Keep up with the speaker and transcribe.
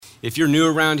If you're new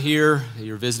around here,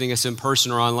 you're visiting us in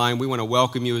person or online, we want to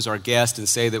welcome you as our guest and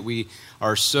say that we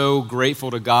are so grateful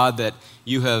to God that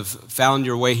you have found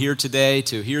your way here today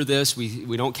to hear this.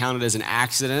 We don't count it as an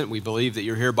accident. We believe that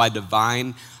you're here by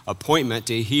divine appointment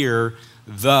to hear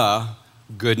the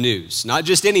good news. Not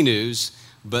just any news,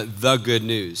 but the good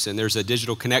news. And there's a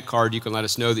digital connect card. You can let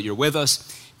us know that you're with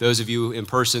us. Those of you in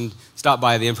person, stop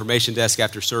by the information desk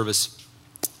after service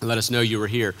and let us know you were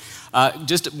here.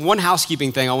 Just one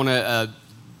housekeeping thing I want to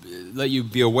let you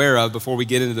be aware of before we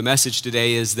get into the message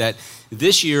today is that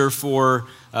this year for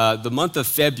the month of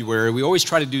February, we always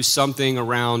try to do something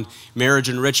around marriage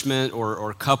enrichment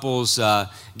or couples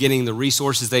getting the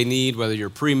resources they need, whether you're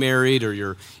pre-married or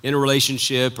you're in a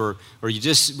relationship or you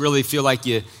just really feel like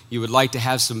you would like to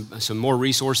have some more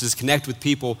resources, connect with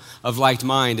people of like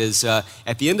mind.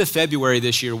 At the end of February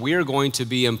this year, we are going to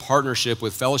be in partnership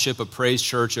with Fellowship of Praise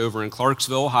Church over in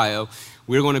Clarksville, Ohio.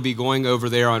 We're going to be going over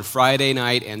there on Friday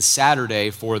night and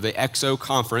Saturday for the EXO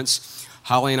conference.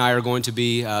 Holly and I are going to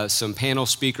be some panel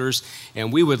speakers,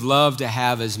 and we would love to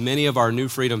have as many of our New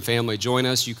Freedom family join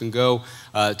us. You can go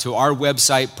to our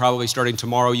website probably starting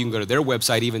tomorrow. You can go to their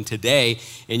website even today,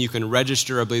 and you can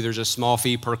register. I believe there's a small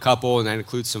fee per couple, and that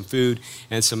includes some food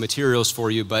and some materials for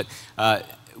you. But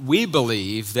we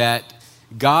believe that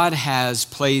God has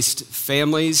placed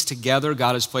families together.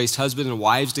 God has placed husbands and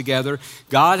wives together.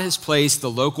 God has placed the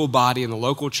local body and the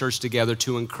local church together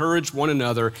to encourage one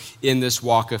another in this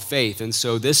walk of faith. And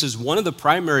so this is one of the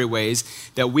primary ways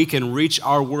that we can reach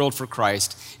our world for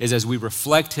Christ is as we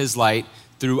reflect his light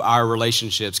through our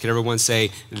relationships. Can everyone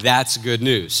say, that's good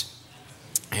news?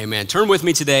 Amen. Turn with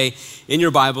me today in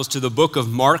your Bibles to the book of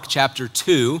Mark chapter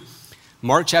 2.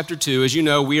 Mark chapter 2, as you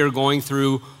know, we are going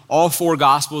through all four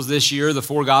Gospels this year. The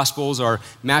four Gospels are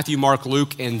Matthew, Mark,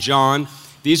 Luke, and John.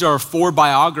 These are four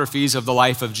biographies of the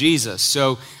life of Jesus.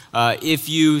 So if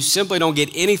you simply don't get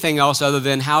anything else other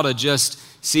than how to just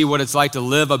see what it's like to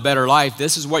live a better life,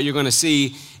 this is what you're going to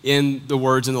see in the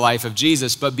words in the life of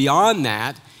Jesus. But beyond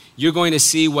that, you're going to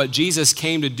see what Jesus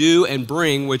came to do and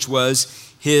bring, which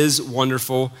was his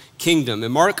wonderful kingdom.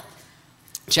 In Mark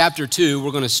chapter 2,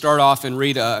 we're going to start off and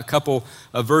read a couple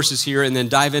of verses here and then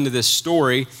dive into this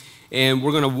story. And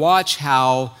we're going to watch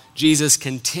how Jesus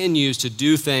continues to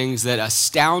do things that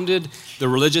astounded the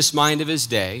religious mind of his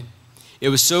day. It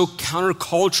was so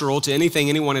countercultural to anything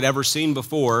anyone had ever seen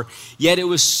before, yet it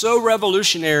was so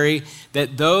revolutionary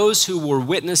that those who were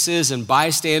witnesses and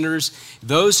bystanders,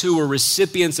 those who were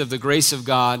recipients of the grace of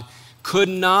God, could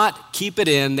not keep it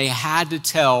in. They had to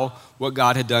tell what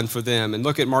God had done for them. And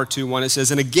look at Mark 2:1. It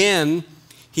says, "And again,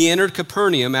 he entered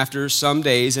Capernaum after some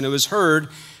days, and it was heard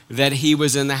that he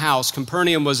was in the house."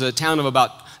 Capernaum was a town of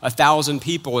about 1,000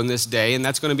 people in this day, and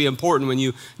that's going to be important when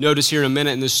you notice here in a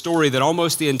minute in this story that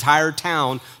almost the entire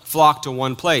town flocked to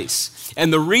one place.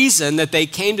 And the reason that they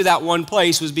came to that one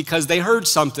place was because they heard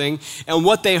something, and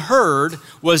what they heard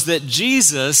was that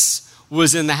Jesus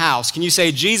was in the house. Can you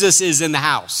say Jesus is in the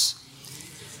house?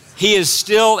 He is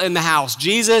still in the house.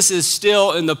 Jesus is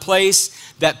still in the place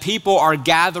that people are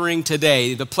gathering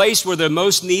today. The place where the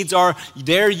most needs are,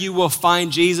 there you will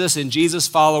find Jesus and Jesus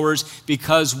followers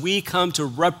because we come to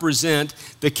represent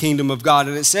the kingdom of God.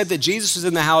 And it said that Jesus was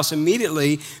in the house.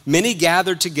 Immediately, many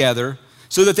gathered together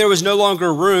so that there was no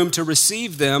longer room to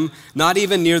receive them, not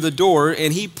even near the door,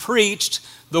 and he preached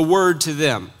the word to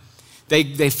them.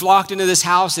 They flocked into this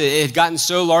house. It had gotten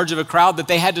so large of a crowd that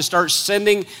they had to start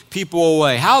sending people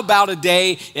away. How about a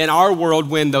day in our world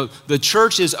when the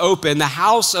church is open, the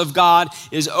house of God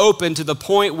is open to the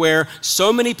point where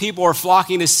so many people are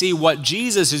flocking to see what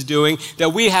Jesus is doing that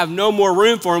we have no more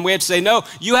room for him. We have to say, no,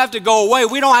 you have to go away.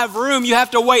 We don't have room. You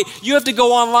have to wait. You have to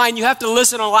go online. You have to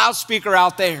listen on a loudspeaker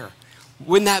out there.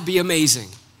 Wouldn't that be amazing?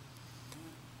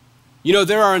 You know,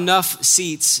 there are enough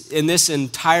seats in this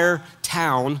entire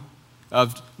town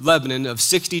of Lebanon, of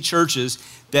 60 churches,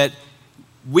 that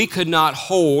we could not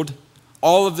hold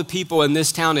all of the people in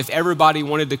this town if everybody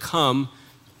wanted to come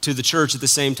to the church at the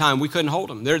same time. We couldn't hold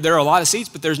them. There are a lot of seats,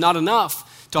 but there's not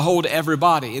enough to hold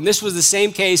everybody. And this was the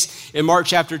same case in Mark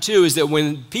chapter 2, is that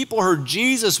when people heard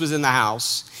Jesus was in the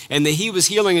house and that he was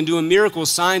healing and doing miracles,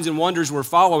 signs and wonders were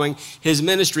following his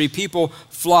ministry, people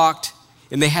flocked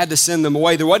and they had to send them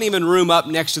away. There wasn't even room up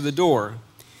next to the door.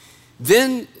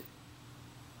 Then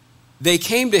they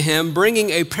came to him bringing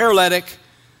a paralytic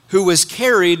who was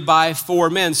carried by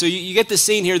four men. So you get the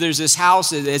scene here. There's this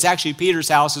house. It's actually Peter's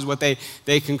house is what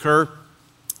they concur.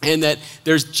 And that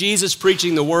there's Jesus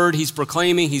preaching the word. He's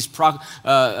proclaiming. He's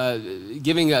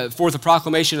giving forth a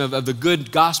proclamation of the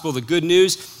good gospel, the good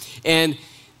news. And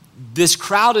this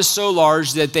crowd is so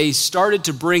large that they started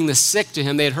to bring the sick to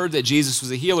him. They had heard that Jesus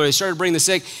was a healer. They started to bring the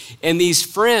sick, and these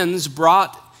friends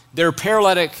brought their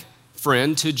paralytic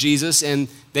friend to Jesus, and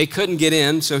they couldn't get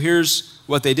in, so here's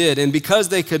what they did. And because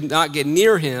they could not get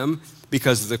near him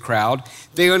because of the crowd,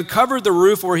 they uncovered the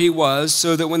roof where he was,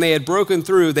 so that when they had broken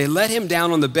through, they let him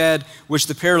down on the bed which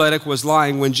the paralytic was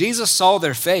lying. When Jesus saw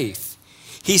their faith,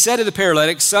 he said to the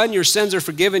paralytic, "Son, your sins are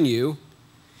forgiven you."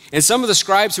 And some of the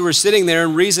scribes who were sitting there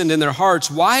and reasoned in their hearts,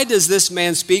 "Why does this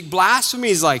man speak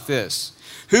blasphemies like this?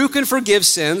 Who can forgive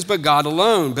sins but God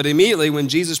alone?" But immediately when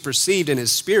Jesus perceived in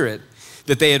his spirit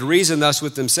that they had reasoned thus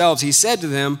with themselves, he said to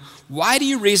them, "Why do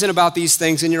you reason about these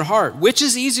things in your heart? Which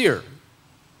is easier?"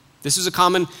 This is a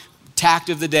common tact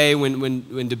of the day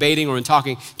when debating or when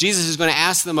talking. Jesus is going to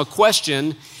ask them a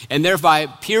question and thereby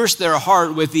pierce their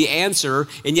heart with the answer,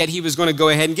 and yet he was going to go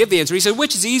ahead and give the answer. He said,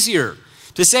 "Which is easier?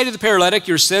 To say to the paralytic,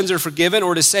 your sins are forgiven,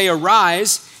 or to say,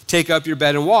 arise, take up your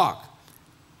bed and walk?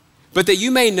 But that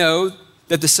you may know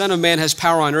that the Son of Man has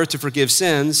power on earth to forgive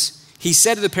sins," he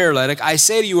said to the paralytic, "I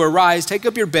say to you, arise, take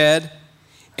up your bed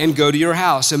and go to your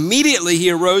house." Immediately he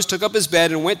arose, took up his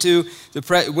bed, and went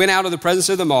out of the presence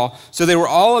of them all. So they were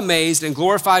all amazed and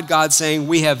glorified God, saying,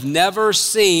 "We have never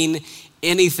seen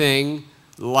anything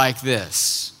like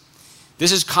this."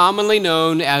 This is commonly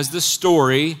known as the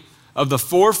story of the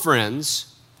four friends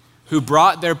who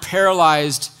brought their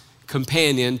paralyzed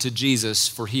companion to Jesus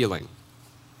for healing.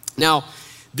 Now,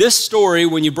 this story,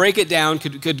 when you break it down,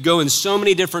 could go in so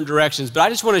many different directions, but I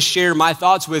just want to share my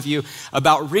thoughts with you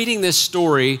about reading this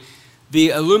story,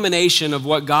 the illumination of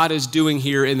what God is doing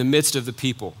here in the midst of the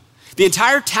people. The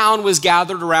entire town was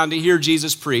gathered around to hear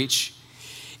Jesus preach,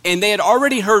 and they had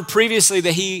already heard previously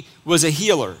that he was a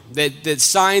healer, that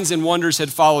signs and wonders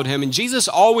had followed him, and Jesus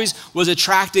always was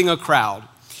attracting a crowd.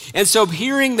 And so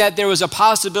hearing that there was a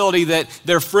possibility that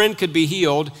their friend could be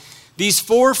healed, these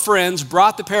four friends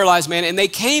brought the paralyzed man, and they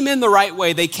came in the right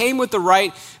way. They came with the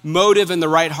right motive and the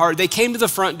right heart. They came to the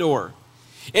front door.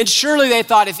 And surely they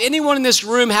thought, if anyone in this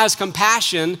room has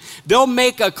compassion, they'll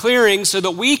make a clearing so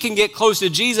that we can get close to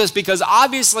Jesus, because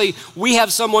obviously we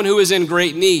have someone who is in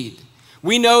great need.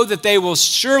 We know that they will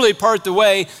surely part the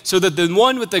way so that the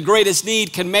one with the greatest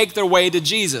need can make their way to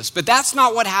Jesus. But that's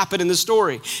not what happened in the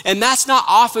story. And that's not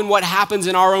often what happens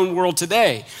in our own world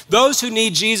today. Those who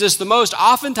need Jesus the most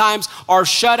oftentimes are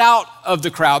shut out of the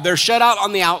crowd. They're shut out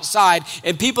on the outside,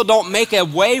 and people don't make a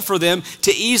way for them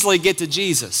to easily get to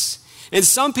Jesus. And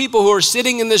some people who are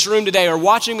sitting in this room today or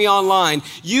watching me online,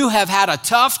 you have had a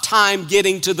tough time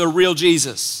getting to the real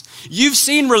Jesus. You've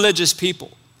seen religious people.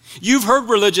 You've heard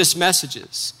religious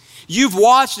messages. You've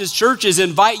watched as churches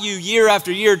invite you year after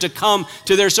year to come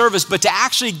to their service, but to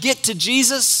actually get to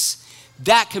Jesus,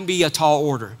 that can be a tall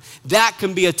order. That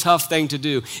can be a tough thing to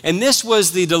do. And this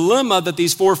was the dilemma that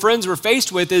these four friends were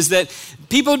faced with, is that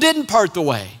people didn't part the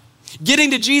way.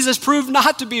 Getting to Jesus proved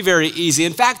not to be very easy.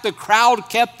 In fact, the crowd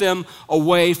kept them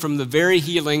away from the very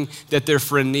healing that their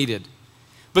friend needed.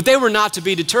 But they were not to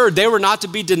be deterred. They were not to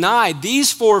be denied.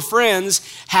 These four friends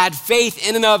had faith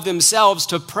in and of themselves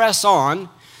to press on,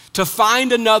 to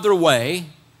find another way.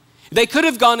 They could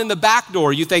have gone in the back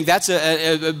door. You think that's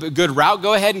a good route?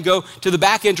 Go ahead and go to the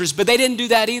back entrance. But they didn't do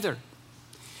that either.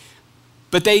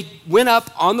 But they went up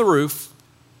on the roof.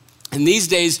 And these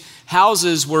days,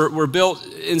 houses were built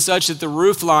in such that the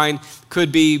roof line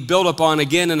could be built upon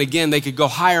again and again. They could go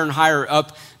higher and higher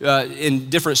up in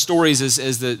different stories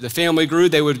as the family grew.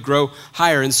 They would grow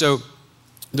higher. And so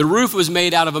the roof was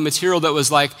made out of a material that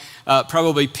was like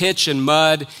probably pitch and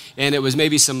mud, and it was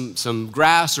maybe some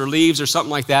grass or leaves or something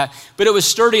like that. But it was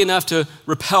sturdy enough to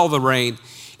repel the rain.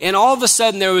 And all of a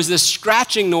sudden, there was this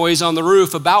scratching noise on the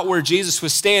roof about where Jesus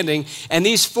was standing. And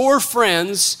these four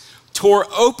friends tore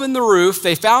open the roof.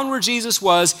 They found where Jesus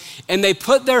was, and they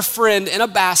put their friend in a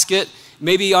basket,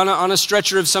 maybe on a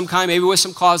stretcher of some kind, maybe with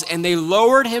some cloths, and they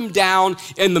lowered him down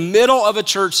in the middle of a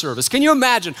church service. Can you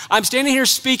imagine? I'm standing here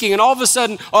speaking, and all of a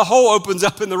sudden, a hole opens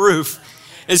up in the roof,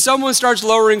 and someone starts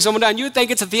lowering someone down. You would think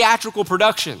it's a theatrical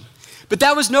production, but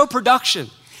that was no production.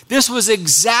 This was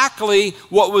exactly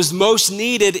what was most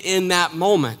needed in that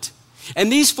moment. And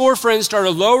these four friends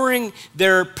started lowering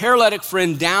their paralytic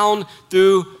friend down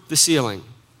through the ceiling.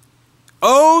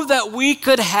 Oh, that we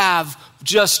could have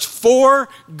just four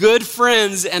good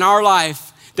friends in our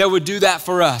life that would do that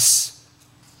for us.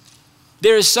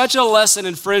 There is such a lesson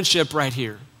in friendship right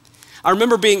here. I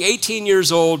remember being 18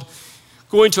 years old,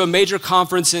 going to a major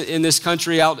conference in this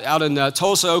country out in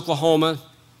Tulsa, Oklahoma.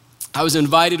 I was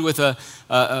invited with a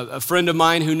a friend of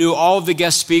mine who knew all of the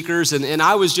guest speakers, and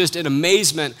I was just in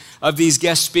amazement of these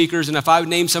guest speakers. And if I would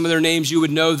name some of their names, you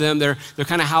would know them. They're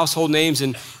kind of household names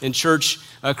in church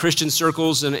Christian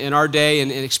circles in our day,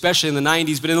 and especially in the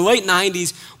 90s. But in the late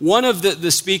 90s, one of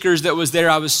the speakers that was there,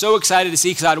 I was so excited to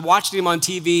see because I'd watched him on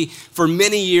TV for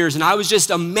many years, and I was just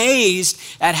amazed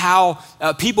at how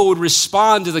people would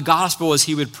respond to the gospel as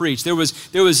he would preach. There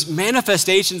was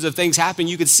manifestations of things happening.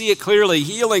 You could see it clearly,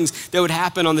 healings that would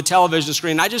happen on the television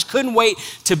screen. I just couldn't wait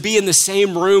to be in the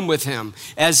same room with him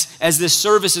as this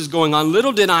service is going on.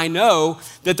 Little did I know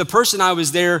that the person I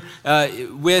was there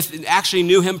with actually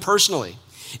knew him personally.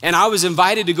 And I was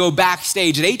invited to go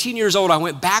backstage. At 18 years old, I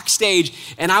went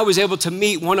backstage and I was able to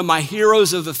meet one of my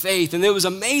heroes of the faith. And it was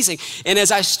amazing. And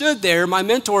as I stood there, my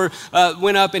mentor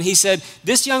went up and he said,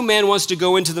 "This young man wants to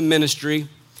go into the ministry.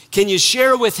 Can you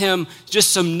share with him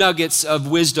just some nuggets of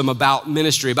wisdom about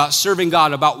ministry, about serving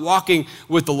God, about walking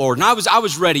with the Lord?" And I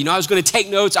was ready. I was going to take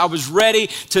notes. I was ready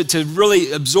to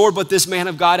really absorb what this man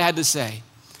of God had to say.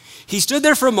 He stood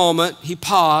there for a moment. He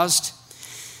paused.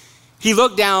 He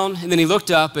looked down, and then he looked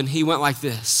up, and he went like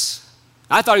this.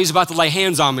 I thought he was about to lay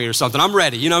hands on me or something. I'm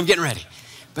ready. I'm getting ready.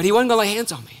 But he wasn't going to lay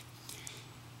hands on me.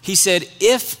 He said,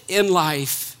 "If in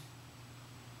life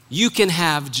you can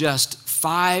have just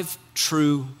 5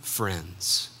 true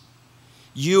friends,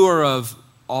 you are of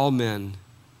all men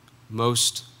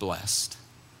most blessed."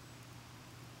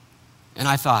 And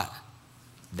I thought,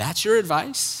 that's your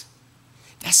advice?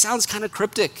 That sounds kind of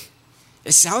cryptic.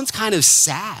 It sounds kind of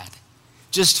sad.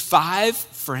 Just 5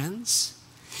 friends?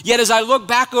 Yet as I look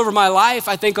back over my life,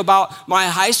 I think about my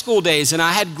high school days, and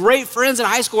I had great friends in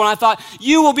high school, and I thought,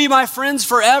 you will be my friends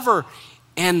forever.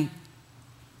 And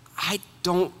I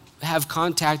don't have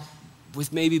contact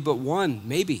with maybe but one,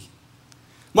 maybe.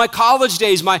 My college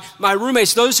days, my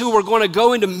roommates, those who were going to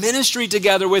go into ministry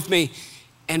together with me,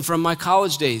 and from my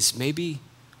college days, maybe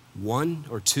 1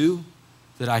 or 2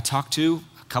 that I talk to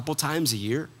a couple times a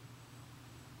year.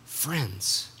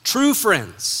 Friends. True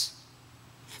friends.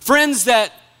 Friends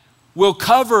that will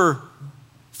cover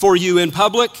for you in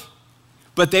public,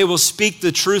 but they will speak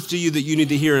the truth to you that you need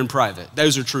to hear in private.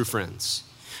 Those are true friends.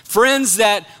 Friends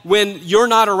that when you're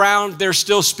not around, they're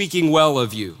still speaking well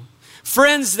of you.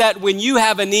 Friends that when you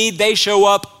have a need, they show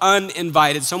up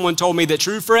uninvited. Someone told me that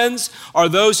true friends are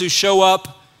those who show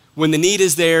up when the need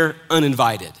is there,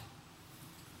 uninvited.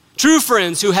 True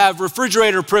friends who have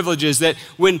refrigerator privileges, that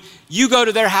when you go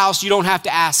to their house, you don't have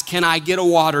to ask, "Can I get a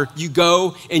water?" You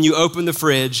go and you open the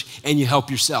fridge and you help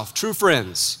yourself. True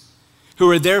friends who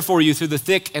are there for you through the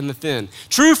thick and the thin.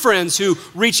 True friends who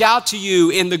reach out to you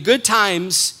in the good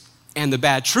times and the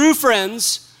bad. True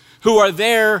friends who are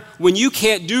there when you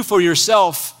can't do for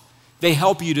yourself. They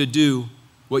help you to do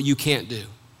what you can't do.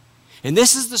 And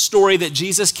this is the story that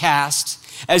Jesus cast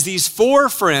as these 4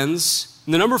 friends.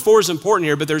 And the number 4 is important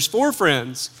here, but there's 4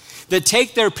 friends that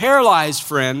take their paralyzed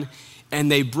friend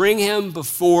and they bring him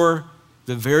before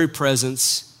the very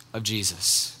presence of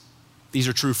Jesus. These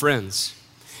are true friends.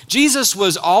 Jesus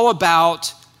was all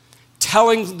about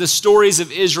telling the stories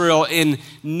of Israel in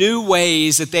new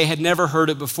ways that they had never heard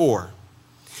it before.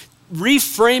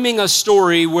 Reframing a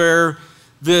story where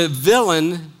the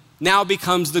villain now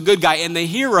becomes the good guy and the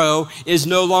hero is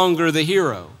no longer the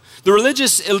hero. The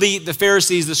religious elite, the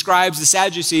Pharisees, the scribes, the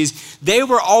Sadducees, they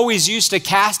were always used to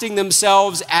casting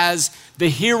themselves as the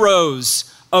heroes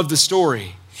of the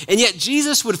story. And yet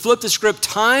Jesus would flip the script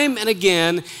time and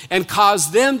again and cause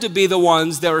them to be the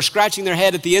ones that were scratching their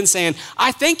head at the end saying,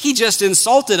 "I think he just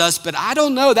insulted us, but I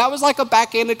don't know. That was like a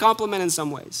backhanded compliment in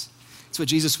some ways." That's what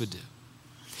Jesus would do.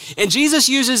 And Jesus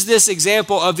uses this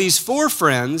example of these 4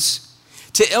 friends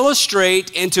to illustrate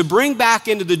and to bring back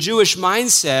into the Jewish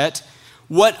mindset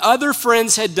what other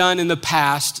friends had done in the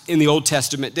past in the Old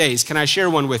Testament days. Can I share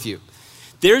one with you?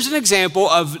 There's an example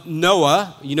of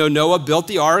Noah. Noah built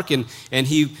the ark and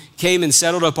he came and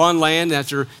settled upon land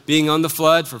after being on the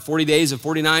flood for 40 days and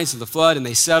 40 nights of the flood, and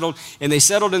they settled in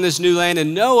this new land.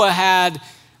 And Noah had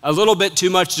a little bit too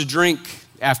much to drink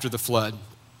after the flood.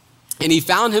 And he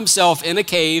found himself in a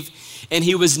cave and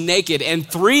he was naked. And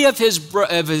 3 of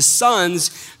his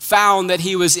sons found that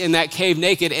he was in that cave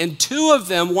naked, and 2 of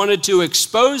them wanted to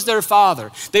expose their father.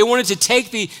 They wanted to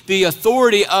take the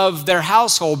authority of their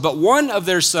household, but one of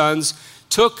their sons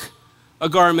took a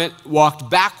garment, walked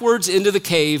backwards into the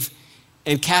cave,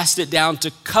 and cast it down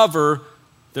to cover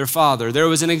their father. There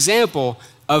was an example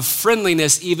of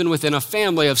friendliness even within a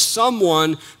family, of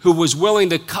someone who was willing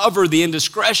to cover the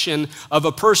indiscretion of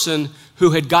a person who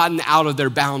had gotten out of their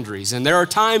boundaries. And there are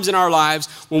times in our lives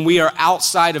when we are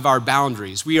outside of our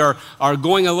boundaries. We are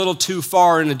going a little too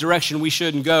far in a direction we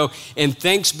shouldn't go. And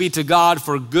thanks be to God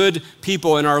for good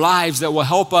people in our lives that will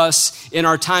help us in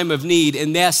our time of need.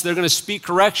 And yes, they're going to speak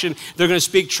correction, they're going to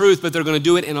speak truth, but they're going to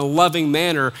do it in a loving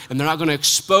manner, and they're not going to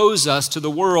expose us to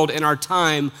the world in our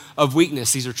time of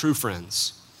weakness. These are true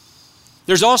friends.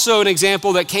 There's also an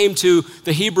example that came to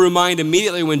the Hebrew mind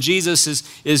immediately when Jesus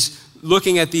is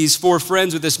looking at these four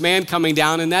friends with this man coming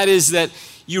down, and that is that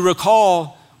you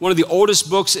recall one of the oldest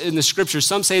books in the scriptures.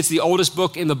 Some say it's the oldest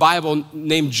book in the Bible,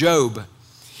 named Job.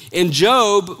 And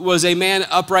Job was a man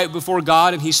upright before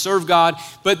God, and he served God,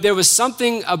 but there was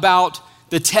something about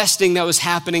the testing that was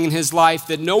happening in his life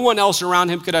that no one else around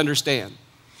him could understand.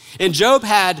 And Job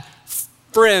had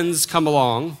friends come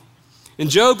along, and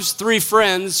Job's three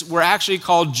friends were actually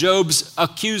called Job's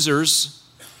accusers.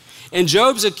 And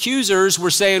Job's accusers were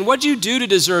saying, what'd you do to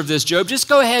deserve this, Job? Just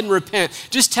go ahead and repent.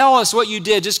 Just tell us what you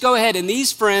did. Just go ahead. And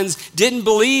these friends didn't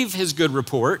believe his good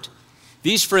report.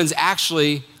 These friends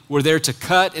actually were there to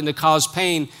cut and to cause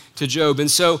pain to Job. And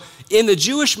so in the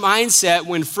Jewish mindset,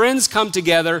 when friends come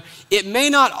together, it may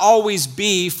not always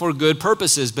be for good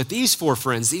purposes, but these four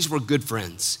friends, these were good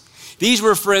friends. These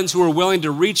were friends who were willing to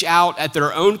reach out at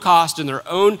their own cost and their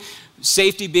own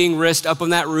safety being risked up on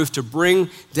that roof to bring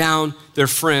down their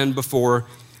friend before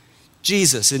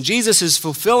Jesus. And Jesus is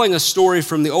fulfilling a story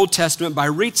from the Old Testament by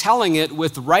retelling it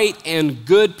with right and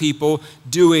good people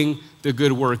doing the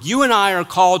good work. You and I are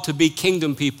called to be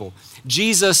kingdom people,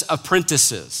 Jesus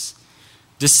apprentices,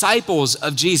 disciples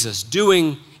of Jesus,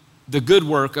 doing the good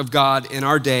work of God in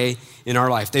our day, in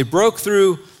our life. They broke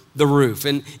through the roof.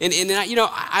 And you know,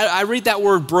 I read that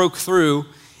word broke through,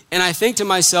 and I think to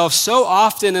myself, so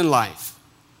often in life,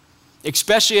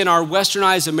 especially in our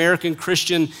westernized American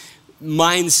Christian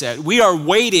mindset, we are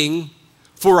waiting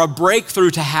for a breakthrough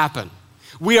to happen.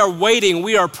 We are waiting,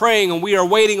 we are praying, and we are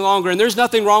waiting longer. And there's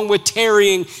nothing wrong with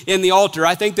tarrying in the altar.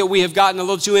 I think that we have gotten a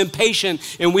little too impatient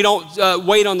and we don't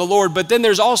wait on the Lord. But then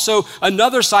there's also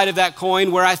another side of that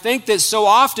coin where I think that so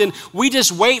often we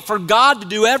just wait for God to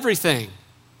do everything.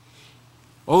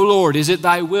 Oh Lord, is it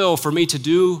thy will for me to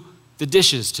do the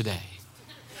dishes today?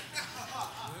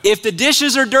 If the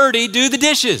dishes are dirty, do the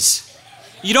dishes.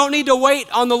 You don't need to wait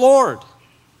on the Lord.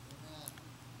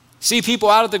 See people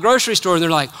out at the grocery store and they're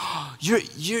like, oh,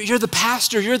 you're the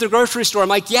pastor, you're the grocery store. I'm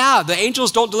like, yeah, the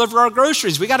angels don't deliver our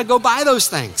groceries. We got to go buy those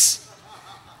things.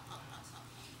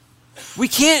 We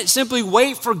can't simply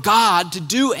wait for God to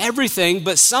do everything,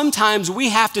 but sometimes we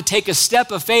have to take a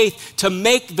step of faith to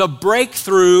make the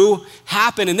breakthrough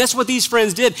happen. And that's what these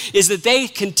friends did, is that they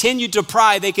continued to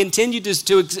pry, they continued to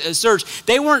search.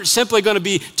 They weren't simply going to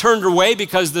be turned away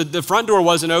because the front door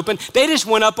wasn't open. They just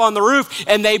went up on the roof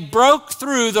and they broke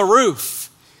through the roof.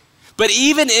 But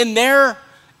even in their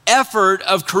effort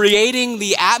of creating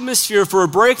the atmosphere for a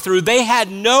breakthrough, they had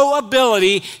no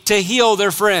ability to heal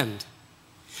their friend.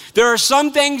 There are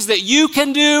some things that you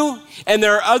can do, and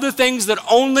there are other things that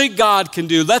only God can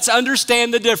do. Let's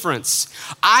understand the difference.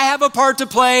 I have a part to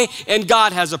play, and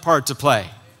God has a part to play.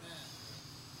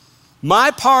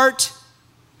 My part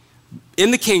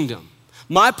in the kingdom,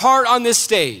 my part on this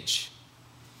stage,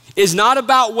 is not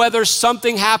about whether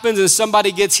something happens and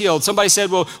somebody gets healed. Somebody said,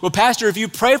 well, Pastor, if you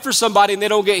pray for somebody and they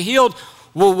don't get healed,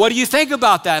 well, what do you think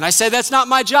about that? And I say, that's not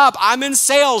my job. I'm in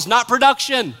sales, not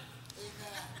production.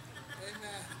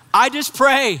 I just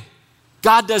pray.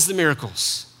 God does the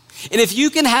miracles. And if you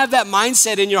can have that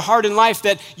mindset in your heart and life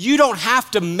that you don't have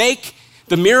to make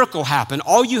the miracle happen,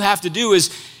 all you have to do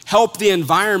is help the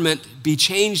environment be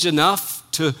changed enough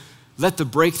to let the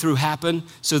breakthrough happen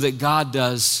so that God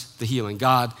does the healing.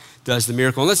 God does the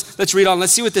miracle. And let's read on.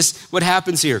 Let's see what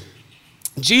happens here.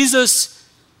 Jesus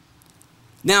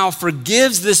now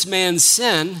forgives this man's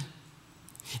sin,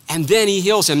 and then he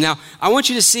heals him. Now, I want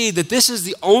you to see that this is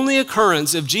the only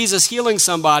occurrence of Jesus healing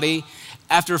somebody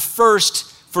after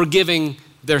first forgiving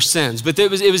their sins. But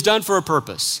it was done for a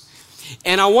purpose.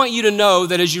 And I want you to know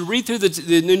that as you read through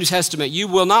the New Testament, you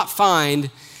will not find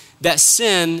that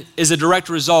sin is a direct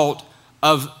result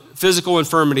of physical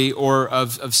infirmity or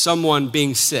of someone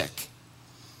being sick.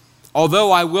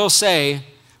 Although I will say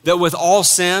that with all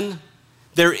sin,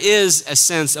 there is a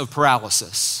sense of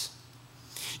paralysis.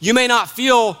 You may not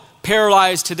feel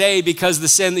paralyzed today because of the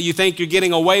sin that you think you're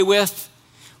getting away with,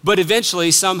 but eventually,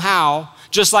 somehow,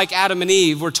 just like Adam and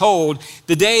Eve were told,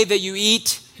 the day that you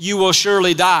eat, you will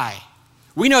surely die.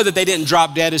 We know that they didn't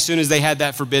drop dead as soon as they had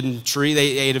that forbidden tree.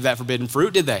 They ate of that forbidden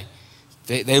fruit, did they?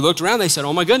 They looked around, they said,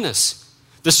 oh my goodness,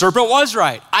 The serpent was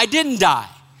right. I didn't die.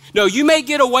 No, you may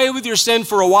get away with your sin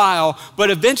for a while, but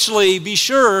eventually be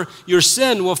sure your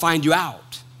sin will find you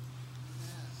out.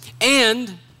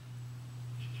 And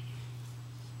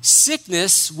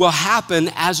sickness will happen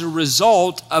as a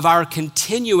result of our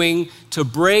continuing to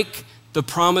break the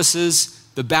promises,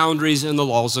 the boundaries, and the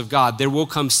laws of God. There will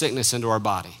come sickness into our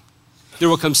body. There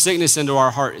will come sickness into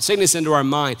our heart, sickness into our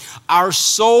mind. Our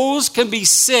souls can be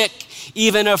sick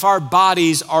even if our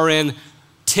bodies are in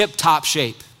tip-top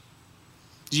shape.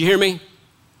 Did you hear me?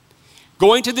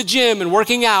 Going to the gym and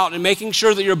working out and making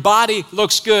sure that your body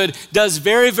looks good does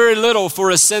very, very little for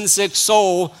a sin-sick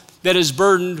soul that is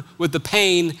burdened with the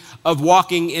pain of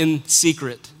walking in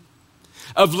secret,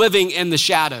 of living in the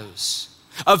shadows,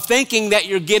 of thinking that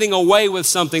you're getting away with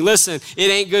something. Listen, it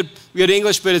ain't good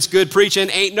English, but it's good preaching.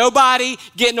 Ain't nobody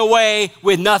getting away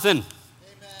with nothing.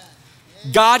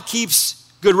 Amen. God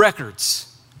keeps good records.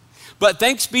 But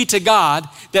thanks be to God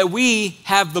that we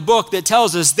have the book that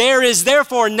tells us there is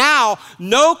therefore now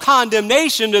no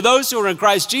condemnation to those who are in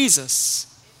Christ Jesus,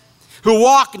 who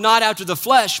walk not after the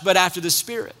flesh, but after the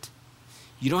Spirit.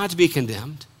 You don't have to be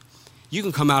condemned. You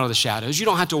can come out of the shadows. You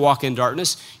don't have to walk in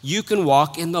darkness. You can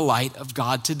walk in the light of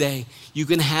God today. You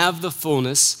can have the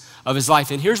fullness of his life.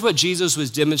 And here's what Jesus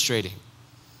was demonstrating.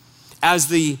 As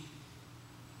the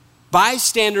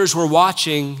bystanders were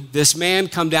watching this man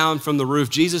come down from the roof,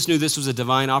 Jesus knew this was a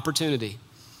divine opportunity.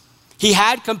 He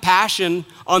had compassion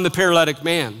on the paralytic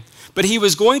man, but he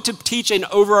was going to teach an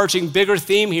overarching bigger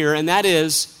theme here, and that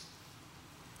is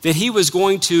that he was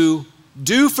going to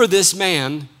do for this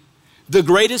man the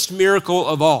greatest miracle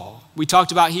of all. We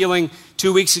talked about healing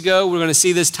 2 weeks ago. We're going to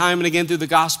see this time and again through the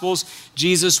Gospels.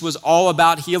 Jesus was all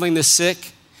about healing the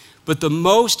sick. But the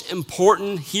most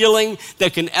important healing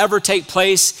that can ever take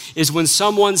place is when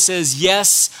someone says,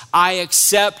 yes, I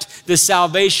accept the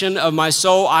salvation of my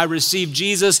soul. I receive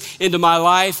Jesus into my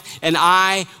life and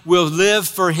I will live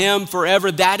for him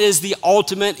forever. That is the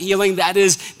ultimate healing. That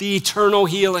is the eternal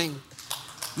healing.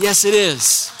 Yes, it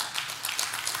is.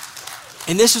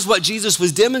 And this is what Jesus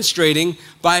was demonstrating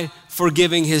by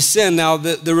forgiving his sin. Now,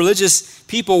 the religious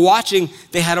people watching,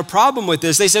 they had a problem with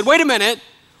this. They said, wait a minute.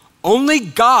 Only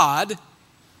God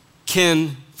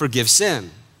can forgive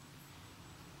sin.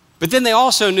 But then they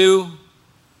also knew,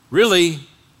 really,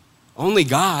 only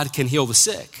God can heal the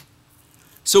sick.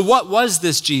 So what was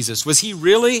this Jesus? Was he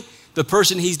really the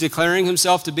person he's declaring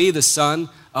himself to be, the Son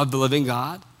of the living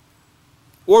God?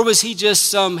 Or was he just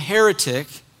some heretic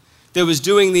that was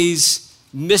doing these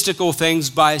mystical things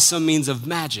by some means of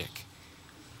magic?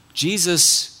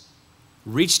 Jesus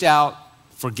reached out,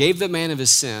 forgave the man of his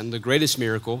sin, the greatest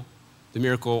miracle, the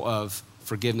miracle of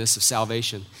forgiveness, of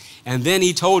salvation. And then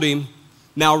he told him,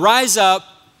 now rise up,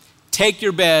 take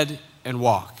your bed, and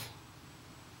walk.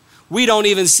 We don't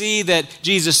even see that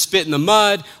Jesus spit in the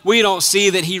mud. We don't see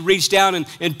that he reached down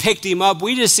and picked him up.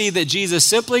 We just see that Jesus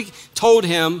simply told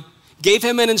him, gave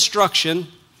him an instruction,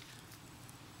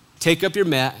 take up your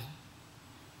mat,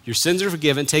 your sins are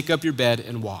forgiven, take up your bed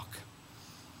and walk.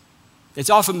 It's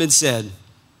often been said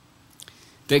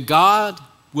that God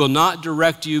will not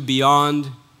direct you beyond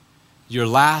your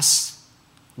last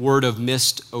word of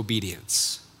missed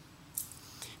obedience.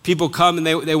 People come and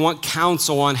they want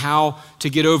counsel on how to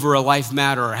get over a life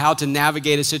matter or how to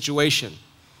navigate a situation.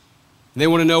 And they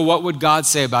want to know, what would God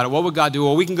say about it? What would God do?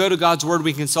 Well, we can go to God's word,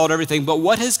 we can consult everything, but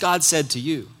what has God said to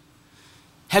you?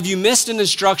 Have you missed an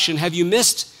instruction? Have you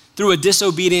missed through a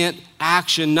disobedient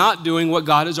action not doing what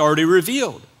God has already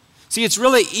revealed? See, it's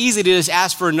really easy to just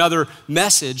ask for another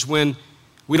message when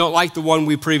we don't like the one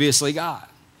we previously got.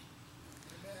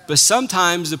 But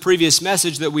sometimes the previous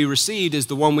message that we received is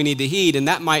the one we need to heed, and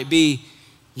that might be,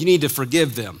 you need to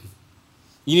forgive them.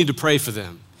 You need to pray for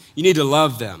them. You need to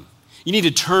love them. You need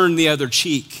to turn the other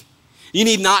cheek. You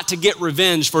need not to get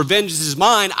revenge, for vengeance is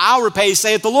mine, I'll repay,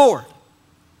 saith the Lord.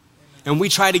 And we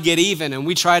try to get even, and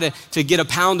we try to get a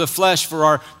pound of flesh for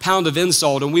our pound of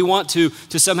insult, and we want to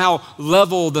somehow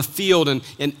level the field and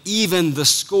even the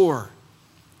score.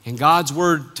 And God's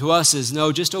word to us is,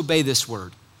 no, just obey this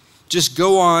word. Just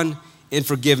go on in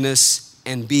forgiveness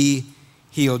and be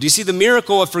healed. You see, the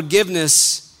miracle of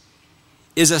forgiveness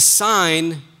is a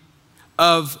sign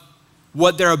of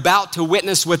what they're about to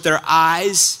witness with their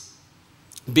eyes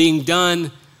being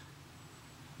done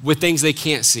with things they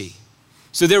can't see.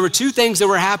 So there were two things that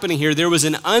were happening here. There was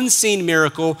an unseen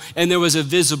miracle and there was a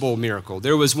visible miracle.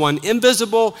 There was one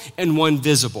invisible and one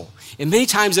visible. And many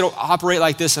times it'll operate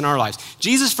like this in our lives.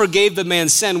 Jesus forgave the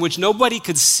man's sin, which nobody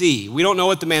could see. We don't know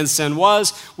what the man's sin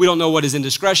was. We don't know what his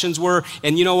indiscretions were.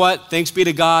 And you know what? Thanks be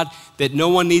to God that no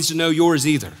one needs to know yours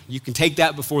either. You can take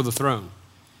that before the throne.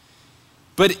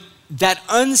 But that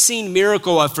unseen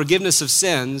miracle of forgiveness of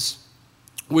sins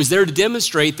was there to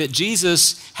demonstrate that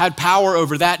Jesus had power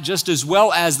over that just as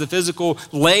well as the physical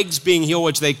legs being healed,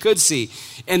 which they could see.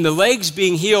 And the legs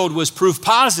being healed was proof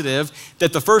positive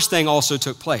that the first thing also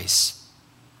took place.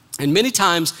 And many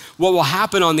times what will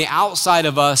happen on the outside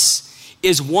of us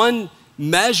is one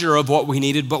measure of what we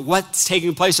needed, but what's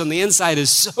taking place on the inside is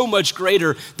so much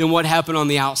greater than what happened on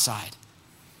the outside.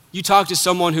 You talk to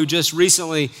someone who just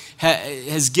recently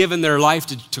has given their life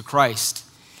to Christ.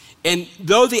 And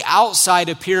though the outside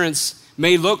appearance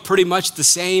may look pretty much the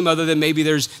same, other than maybe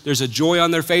there's a joy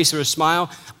on their face or a smile,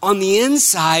 on the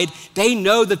inside, they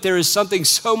know that there is something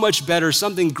so much better,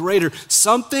 something greater.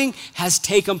 Something has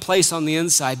taken place on the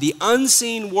inside. The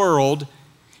unseen world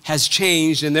has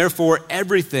changed, and therefore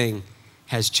everything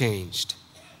has changed.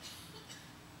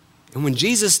 And when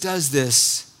Jesus does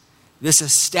this, this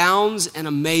astounds and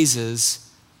amazes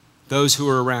those who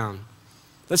are around.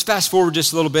 Let's fast forward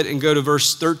just a little bit and go to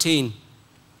verse 13.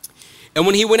 And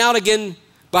when he went out again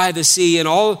by the sea and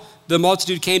all the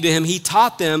multitude came to him, he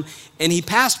taught them, and he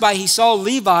passed by, he saw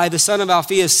Levi, the son of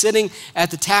Alphaeus, sitting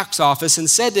at the tax office and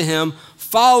said to him,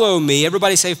 "Follow me."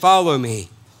 Everybody say, "Follow me."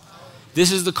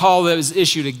 This is the call that was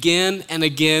issued again and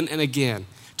again and again,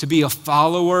 to be a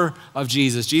follower of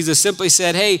Jesus. Jesus simply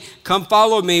said, "Hey, come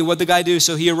follow me." What did the guy do?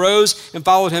 So he arose and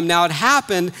followed him. Now it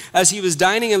happened as he was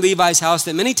dining in Levi's house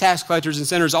that many tax collectors and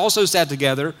sinners also sat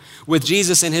together with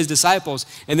Jesus and his disciples.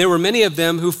 And there were many of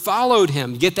them who followed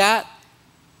him. Get that?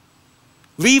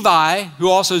 Levi, who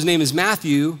also his name is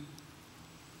Matthew,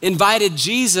 invited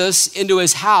Jesus into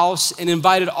his house and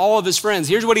invited all of his friends.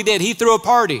 Here's what he did. He threw a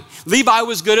party. Levi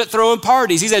was good at throwing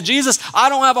parties. He said, "Jesus, I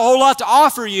don't have a whole lot to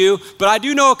offer you, but I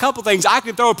do know a couple things. I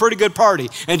can throw a pretty good party."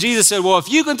 And Jesus said, "Well, if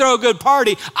you can throw a good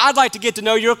party, I'd like to get to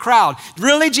know your crowd."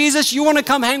 "Really, Jesus, you want to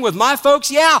come hang with my folks?"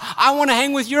 "Yeah, I want to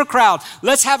hang with your crowd.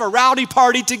 Let's have a rowdy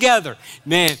party together."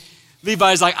 Man,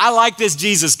 Levi's like, "I like this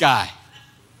Jesus guy."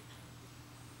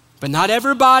 But not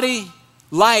everybody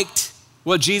liked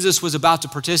what Jesus was about to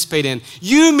participate in.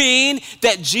 "You mean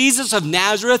that Jesus of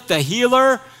Nazareth, the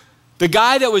healer, the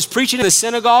guy that was preaching in the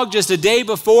synagogue just a day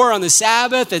before on the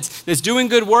Sabbath, that's doing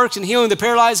good works and healing the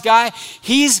paralyzed guy,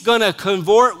 he's gonna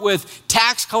cavort with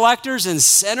tax collectors and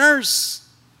sinners?"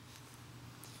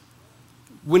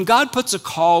 When God puts a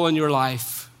call in your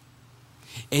life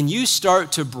and you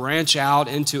start to branch out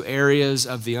into areas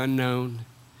of the unknown,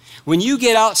 when you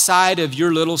get outside of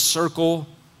your little circle,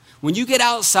 when you get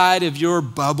outside of your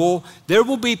bubble, there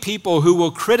will be people who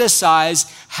will criticize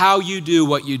how you do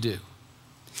what you do.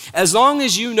 As long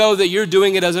as you know that you're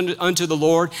doing it as unto the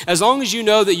Lord, as long as you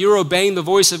know that you're obeying the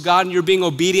voice of God and you're being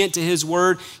obedient to his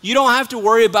word, you don't have to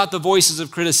worry about the voices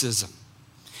of criticism.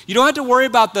 You don't have to worry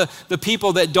about the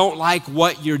people that don't like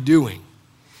what you're doing.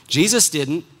 Jesus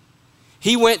didn't.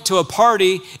 He went to a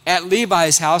party at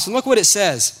Levi's house, and look what it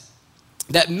says,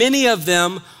 that many of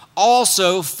them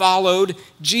also followed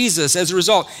Jesus as a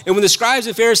result. And when the scribes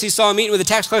and Pharisees saw him eating with the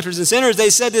tax collectors and sinners, they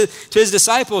said to his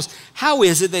disciples, "How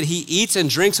is it that he eats and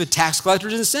drinks with tax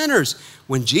collectors and sinners?"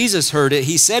 When Jesus heard it,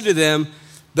 he said to them,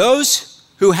 "Those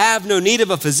who have no need of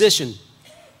a physician,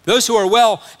 those who are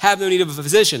well have no need of a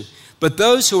physician, but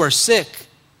those who are sick,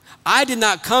 I did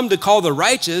not come to call the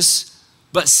righteous,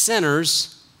 but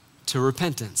sinners to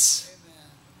repentance."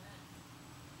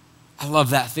 I love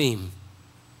that theme.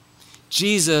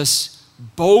 Jesus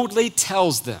boldly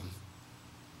tells them,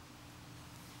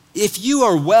 if you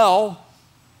are well,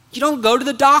 you don't go to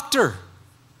the doctor.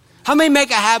 How many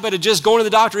make a habit of just going to the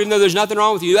doctor even though there's nothing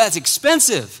wrong with you? That's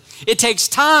expensive. It takes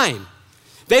time.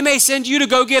 They may send you to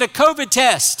go get a COVID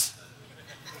test.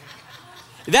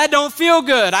 That don't feel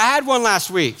good. I had one last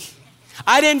week.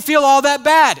 I didn't feel all that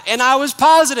bad, and I was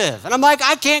positive. And I'm like,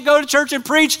 I can't go to church and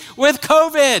preach with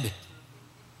COVID.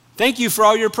 Thank you for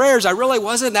all your prayers. I really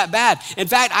wasn't that bad. In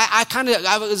fact, I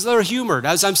was a little humored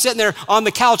as I'm sitting there on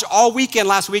the couch all weekend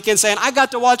last weekend saying, I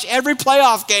got to watch every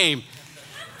playoff game.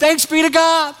 Thanks be to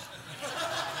God.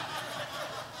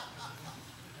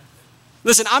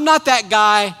 Listen, I'm not that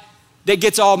guy that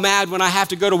gets all mad when I have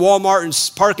to go to Walmart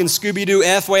and park in Scooby-Doo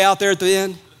F way out there at the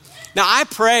end. Now, I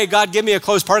pray, God, give me a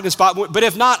close parking spot. But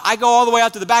if not, I go all the way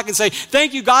out to the back and say,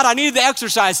 thank you, God, I needed the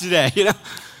exercise today, you know.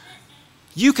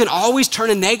 You can always turn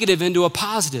a negative into a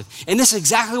positive. And this is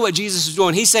exactly what Jesus is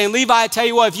doing. He's saying, Levi, I tell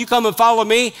you what, if you come and follow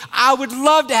me, I would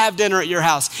love to have dinner at your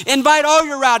house. Invite all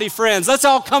your rowdy friends. Let's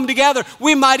all come together.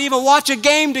 We might even watch a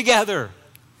game together.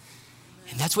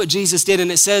 And that's what Jesus did.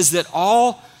 And it says that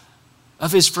all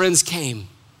of his friends came,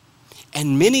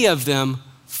 and many of them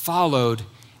followed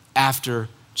after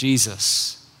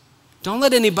Jesus. Don't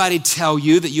let anybody tell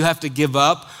you that you have to give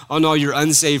up on all your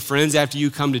unsaved friends after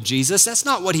you come to Jesus. That's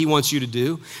not what he wants you to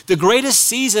do. The greatest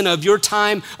season of your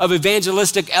time of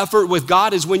evangelistic effort with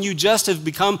God is when you just have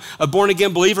become a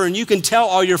born-again believer and you can tell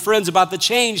all your friends about the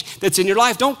change that's in your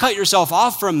life. Don't cut yourself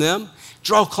off from them.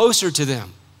 Draw closer to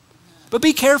them. But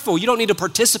be careful. You don't need to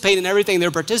participate in everything they're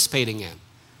participating in.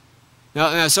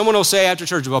 Now, someone will say after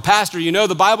church, well, Pastor, you know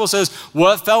the Bible says,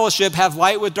 what fellowship have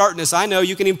light with darkness? I know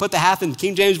you can even put the hath in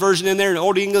King James Version in there, and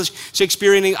Old English,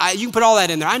 Shakespearean, you can put all that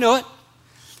in there. I know it.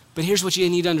 But here's what you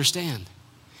need to understand.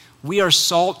 We are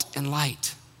salt and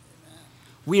light.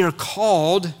 We are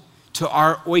called to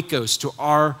our oikos, to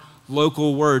our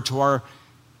local word, to our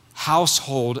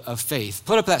household of faith.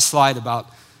 Put up that slide about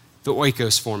the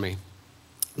oikos for me.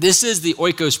 This is the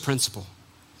oikos principle.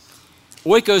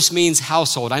 Oikos means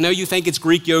household. I know you think it's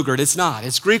Greek yogurt. It's not.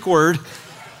 It's a Greek word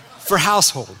for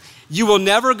household. You will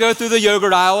never go through the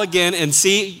yogurt aisle again and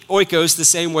see oikos the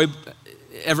same way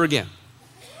ever again.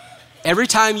 Every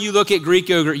time you look at Greek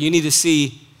yogurt, you need to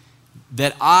see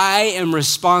that I am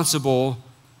responsible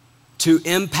to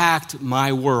impact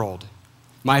my world.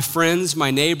 My friends,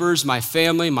 my neighbors, my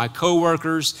family, my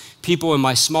coworkers, people in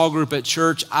my small group at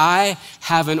church. I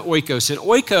have an oikos. An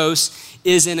oikos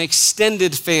is an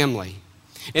extended family.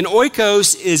 An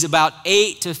oikos is about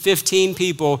 8 to 15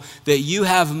 people that you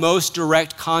have most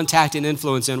direct contact and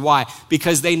influence in. Why?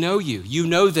 Because they know you. You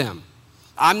know them.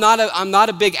 I'm not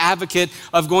a big advocate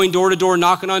of going door to door,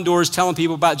 knocking on doors, telling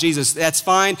people about Jesus. That's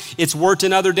fine. It's worked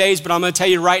in other days, but I'm going to tell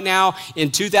you right now, in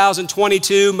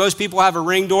 2022, most people have a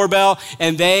Ring doorbell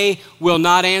and they will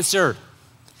not answer.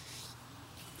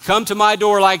 Come to my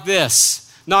door like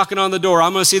this, knocking on the door.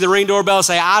 I'm going to see the Ring doorbell and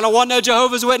say, I don't want no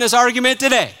Jehovah's Witness argument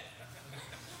today.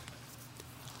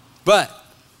 But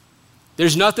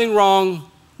there's nothing wrong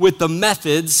with the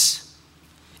methods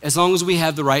as long as we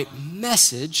have the right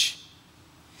message.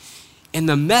 And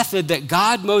the method that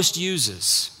God most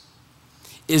uses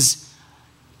is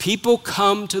people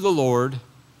come to the Lord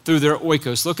through their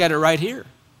oikos. Look at it right here.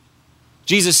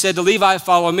 Jesus said to Levi,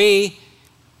 follow me.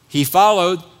 He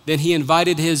followed, then he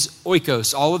invited his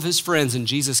oikos, all of his friends, and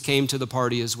Jesus came to the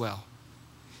party as well.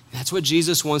 That's what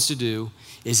Jesus wants to do,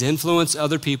 is influence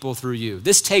other people through you.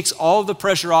 This takes all the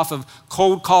pressure off of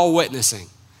cold call witnessing.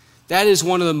 That is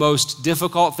one of the most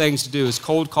difficult things to do, is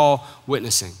cold call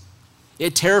witnessing.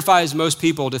 It terrifies most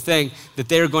people to think that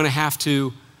they're going to have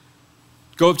to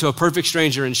go up to a perfect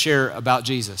stranger and share about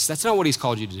Jesus. That's not what he's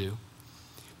called you to do.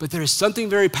 But there is something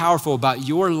very powerful about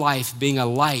your life being a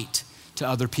light to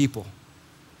other people.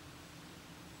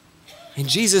 And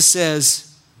Jesus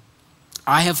says,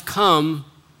 I have come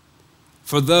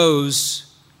for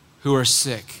those who are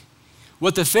sick.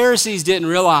 What the Pharisees didn't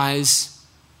realize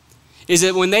is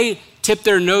that when they tipped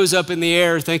their nose up in the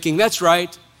air thinking, that's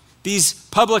right, these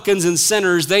publicans and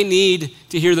sinners, they need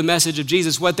to hear the message of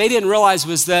Jesus. What they didn't realize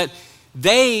was that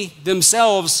they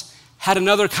themselves had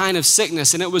another kind of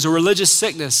sickness, and it was a religious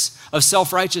sickness of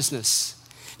self-righteousness.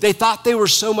 They thought they were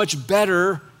so much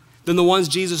better than the ones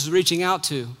Jesus was reaching out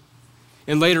to.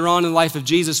 And later on in the life of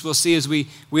Jesus, we'll see as we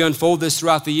unfold this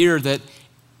throughout the year that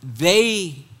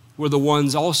they were the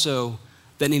ones also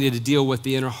that needed to deal with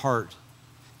the inner heart.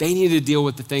 They needed to deal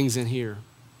with the things in here.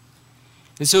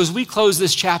 And so as we close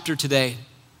this chapter today,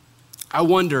 I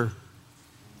wonder,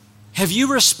 have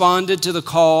you responded to the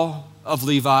call of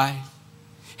Levi?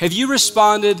 Have you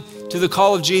responded to the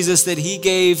call of Jesus that he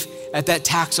gave at that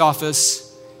tax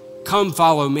office? Come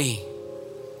follow me.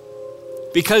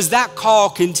 Because that call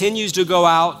continues to go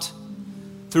out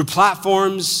through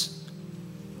platforms,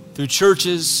 through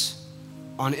churches,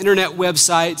 on internet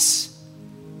websites,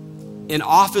 in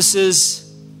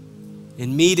offices,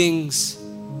 in meetings,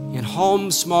 in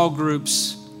home small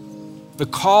groups. The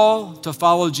call to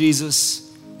follow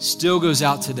Jesus still goes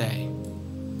out today.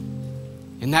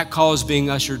 And that call is being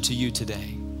ushered to you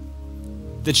today.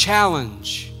 The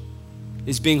challenge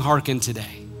is being hearkened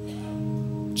today.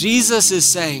 Jesus is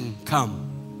saying,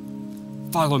 come,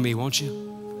 follow me, won't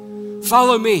you?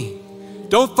 Follow me.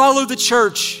 Don't follow the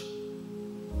church.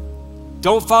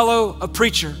 Don't follow a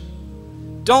preacher.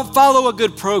 Don't follow a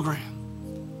good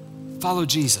program. Follow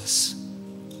Jesus.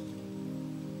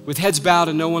 With heads bowed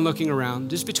and no one looking around,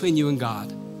 just between you and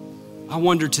God, I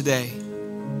wonder today,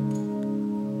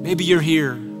 maybe you're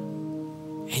here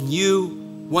and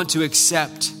you want to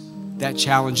accept that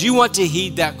challenge. You want to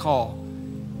heed that call.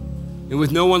 And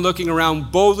with no one looking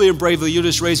around, boldly and bravely, you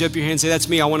just raise up your hand and say, that's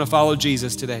me. I want to follow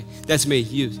Jesus today. That's me.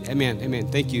 You. Amen. Amen.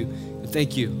 Thank you.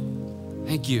 Thank you.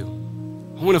 Thank you.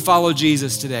 I want to follow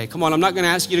Jesus today. Come on. I'm not going to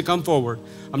ask you to come forward.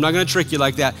 I'm not going to trick you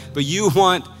like that. But you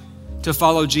want to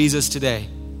follow Jesus today.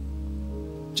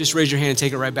 just raise your hand and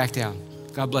take it right back down.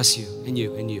 God bless you, and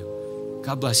you, and you.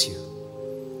 God bless you.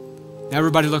 Now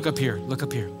everybody look up here, look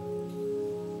up here.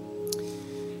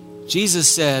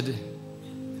 Jesus said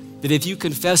that if you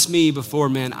confess me before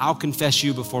men, I'll confess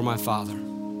you before my Father.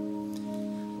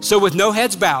 So with no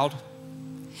heads bowed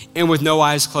and with no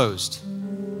eyes closed,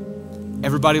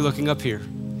 everybody looking up here.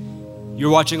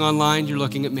 You're watching online, you're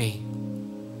looking at me.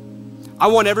 I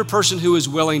want every person who is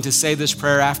willing to say this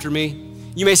prayer after me.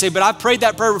 You may say, but I've prayed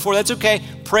that prayer before. That's okay.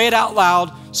 Pray it out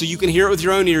loud so you can hear it with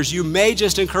your own ears. You may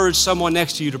just encourage someone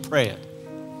next to you to pray it.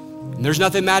 And there's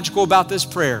nothing magical about this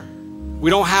prayer. We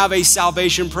don't have a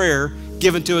salvation prayer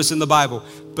given to us in the Bible,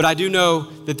 but I do know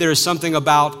that there is something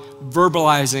about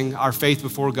verbalizing our faith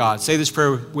before God. Say this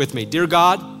prayer with me. Dear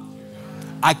God,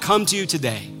 I come to you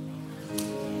today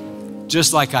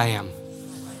just like I am.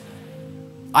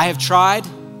 I have tried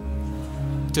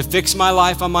to fix my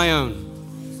life on my own.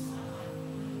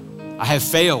 I have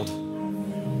failed.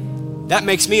 That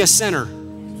makes me a sinner.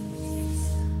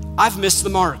 I've missed the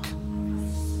mark.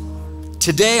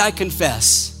 Today I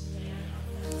confess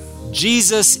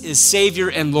Jesus is Savior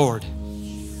and Lord.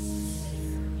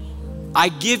 I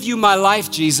give you my life,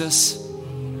 Jesus,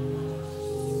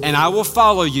 and I will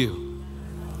follow you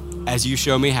as you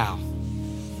show me how.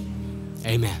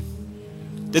 Amen.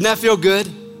 Didn't that feel good?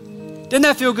 Didn't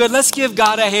that feel good? Let's give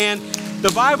God a hand.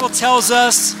 The Bible tells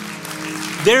us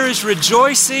there is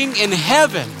rejoicing in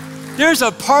heaven. There's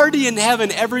a party in heaven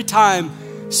every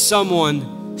time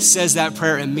someone says that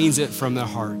prayer and means it from their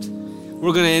heart.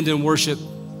 We're going to end in worship.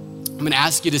 I'm going to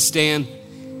ask you to stand.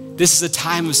 This is a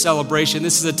time of celebration.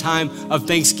 This is a time of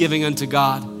thanksgiving unto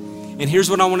God. And here's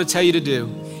what I want to tell you to do.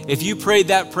 If you prayed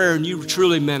that prayer and you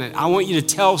truly meant it, I want you to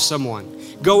tell someone.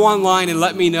 Go online and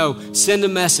let me know. Send a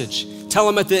message. Tell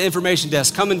them at the information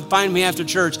desk, come and find me after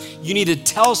church. You need to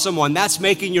tell someone. That's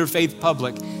making your faith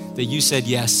public, that you said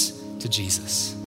yes to Jesus.